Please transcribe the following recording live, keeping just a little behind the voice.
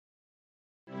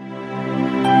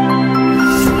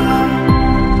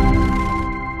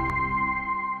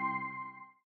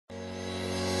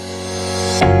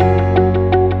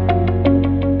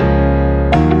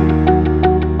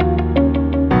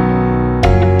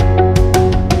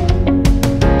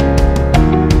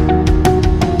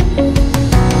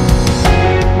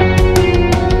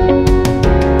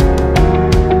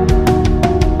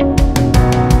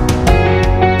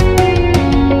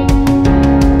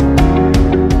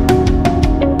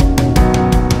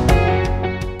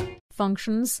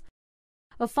functions.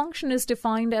 A function is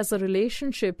defined as a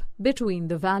relationship between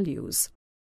the values.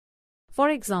 For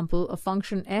example, a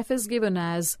function f is given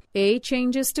as a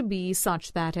changes to b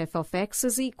such that f of x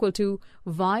is equal to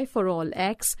y for all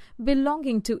x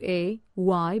belonging to a,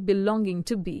 y belonging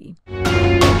to b.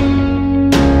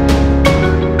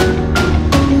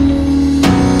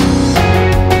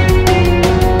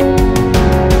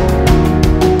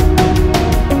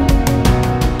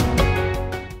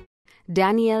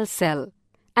 Daniell cell,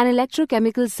 an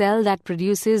electrochemical cell that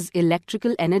produces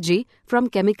electrical energy from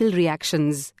chemical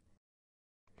reactions.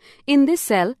 In this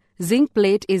cell, zinc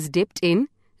plate is dipped in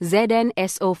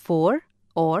ZnSO4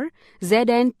 or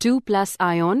Zn2+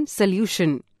 ion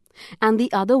solution, and the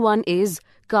other one is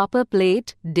copper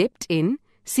plate dipped in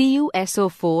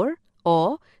CuSO4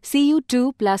 or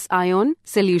Cu2+ ion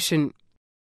solution.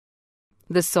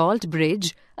 The salt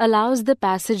bridge allows the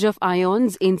passage of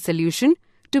ions in solution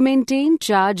to maintain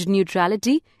charge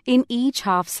neutrality in each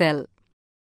half cell.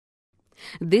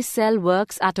 This cell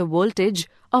works at a voltage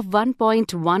of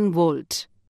 1.1 volt.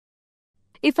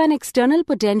 If an external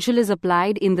potential is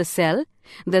applied in the cell,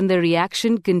 then the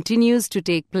reaction continues to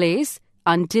take place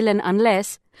until and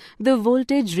unless the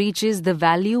voltage reaches the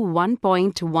value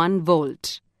 1.1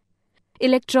 volt.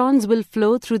 Electrons will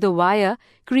flow through the wire,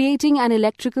 creating an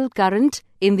electrical current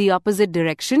in the opposite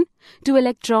direction to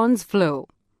electrons' flow.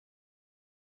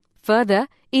 Further,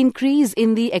 increase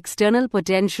in the external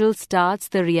potential starts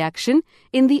the reaction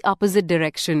in the opposite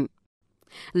direction.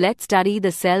 Let's study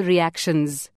the cell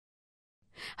reactions.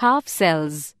 Half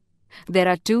cells. There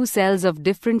are two cells of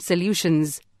different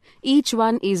solutions. Each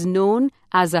one is known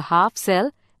as a half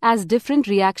cell as different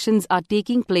reactions are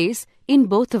taking place in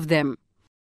both of them.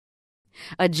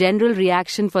 A general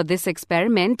reaction for this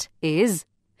experiment is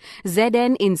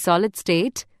Zn in solid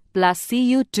state plus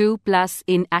Cu2 plus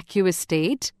in aqueous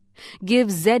state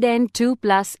gives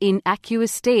Zn2+ in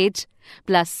aqueous state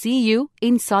plus Cu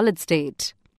in solid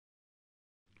state.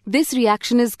 This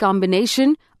reaction is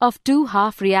combination of two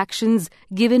half reactions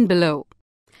given below.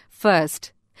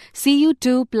 First,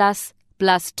 Cu2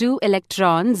 plus 2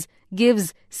 electrons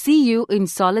gives Cu in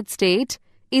solid state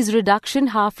is reduction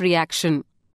half reaction.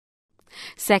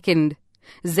 Second,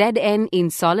 Zn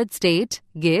in solid state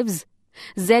gives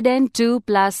Zn2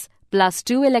 plus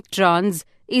 2 electrons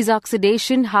is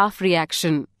oxidation half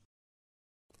reaction.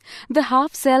 The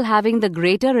half cell having the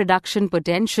greater reduction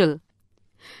potential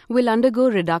will undergo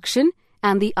reduction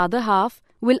and the other half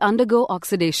will undergo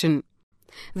oxidation.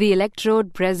 The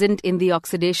electrode present in the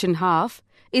oxidation half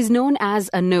is known as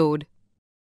a node.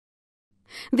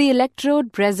 The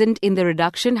electrode present in the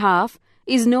reduction half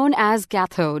is known as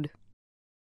cathode.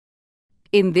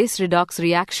 In this redox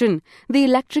reaction, the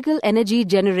electrical energy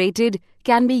generated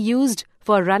can be used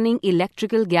for running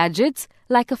electrical gadgets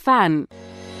like a fan.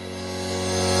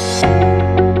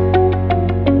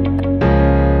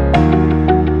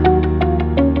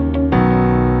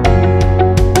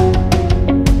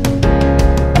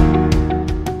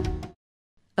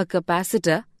 A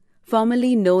capacitor,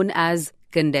 formerly known as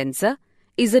condenser,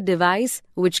 is a device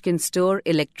which can store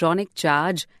electronic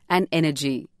charge and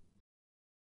energy.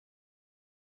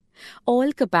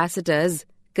 All capacitors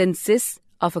consist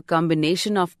of a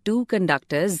combination of two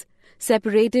conductors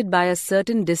separated by a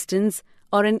certain distance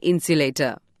or an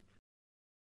insulator.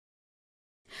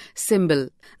 Symbol.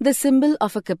 The symbol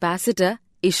of a capacitor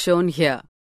is shown here.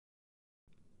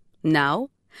 Now,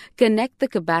 connect the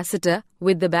capacitor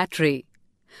with the battery.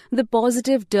 The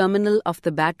positive terminal of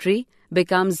the battery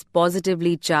becomes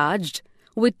positively charged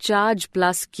with charge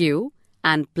plus Q,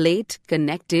 and plate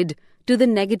connected to the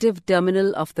negative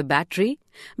terminal of the battery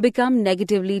become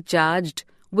negatively charged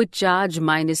with charge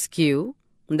minus Q,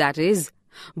 that is,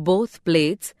 both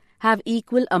plates have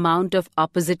equal amount of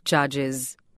opposite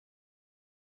charges.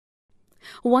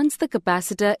 Once the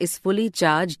capacitor is fully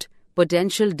charged,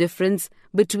 potential difference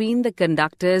between the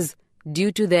conductors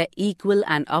due to their equal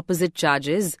and opposite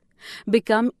charges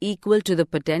become equal to the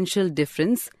potential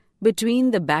difference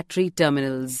between the battery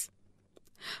terminals.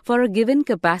 For a given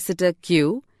capacitor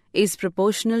Q is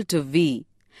proportional to V,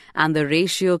 and the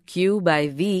ratio Q by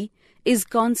V is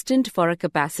constant for a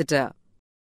capacitor.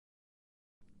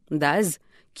 Thus,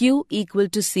 Q equal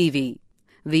to CV.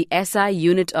 The SI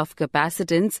unit of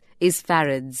capacitance is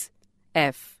farads.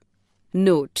 F.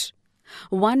 Note: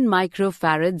 1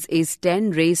 microfarads is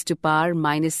 10 raised to power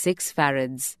minus 6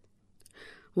 farads.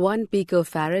 1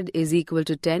 picofarad is equal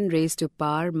to 10 raised to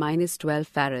power minus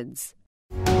 12 farads.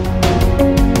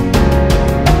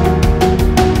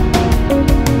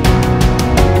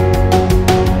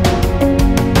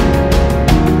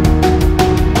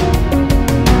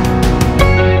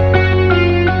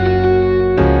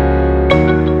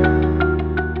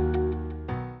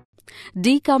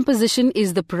 Decomposition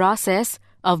is the process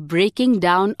of breaking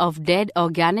down of dead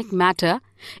organic matter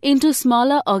into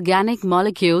smaller organic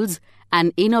molecules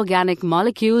and inorganic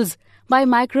molecules by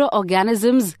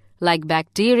microorganisms like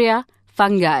bacteria,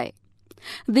 fungi.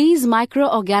 These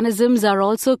microorganisms are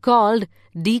also called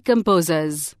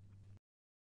decomposers.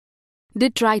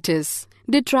 Detritus.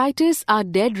 Detritus are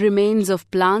dead remains of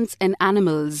plants and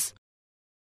animals.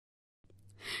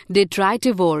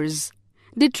 Detritivores.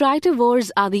 Detritivores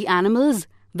are the animals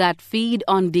that feed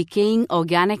on decaying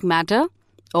organic matter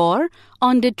or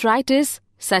on detritus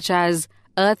such as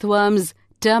earthworms,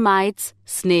 termites,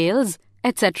 snails,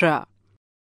 etc.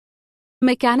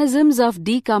 Mechanisms of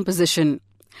decomposition.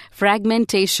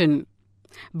 Fragmentation.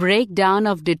 Breakdown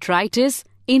of detritus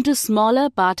into smaller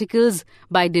particles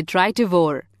by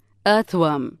detritivore,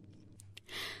 earthworm.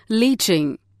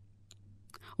 Leaching.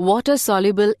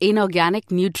 Water-soluble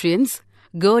inorganic nutrients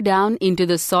go down into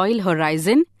the soil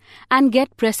horizon and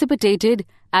get precipitated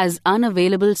as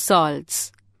unavailable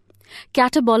salts.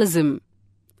 Catabolism.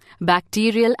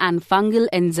 Bacterial and fungal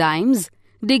enzymes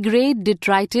degrade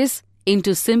detritus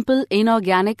into simple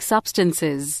inorganic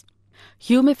substances.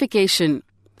 Humification.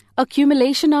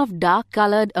 Accumulation of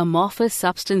dark-colored amorphous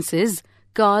substances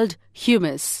called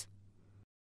humus.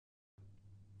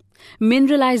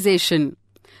 Mineralization.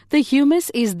 The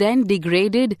humus is then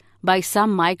degraded by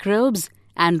some microbes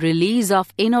and release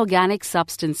of inorganic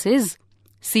substances,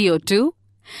 CO2,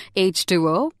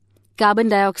 H2O, carbon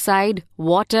dioxide,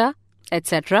 water,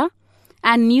 etc.,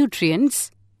 and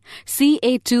nutrients,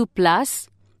 Ca2+,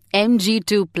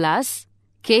 Mg2+,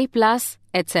 K+,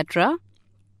 etc.,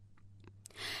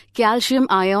 calcium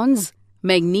ions,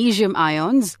 magnesium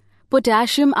ions,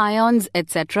 potassium ions,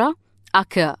 etc.,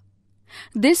 occur.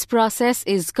 This process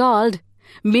is called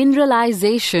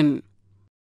mineralization.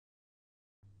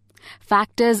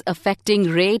 Factors affecting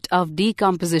rate of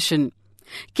decomposition.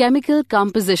 Chemical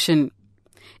composition.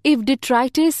 If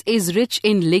detritus is rich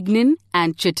in lignin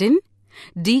and chitin,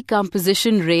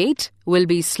 decomposition rate will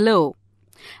be slow.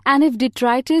 And if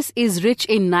detritus is rich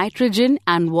in nitrogen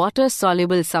and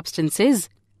water-soluble substances,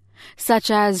 such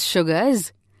as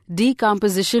sugars,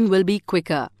 decomposition will be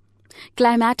quicker.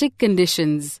 Climatic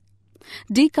conditions.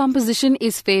 Decomposition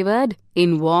is favored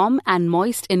in warm and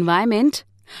moist environment,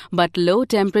 but low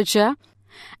temperature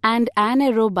and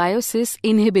anaerobiosis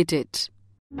inhibit it.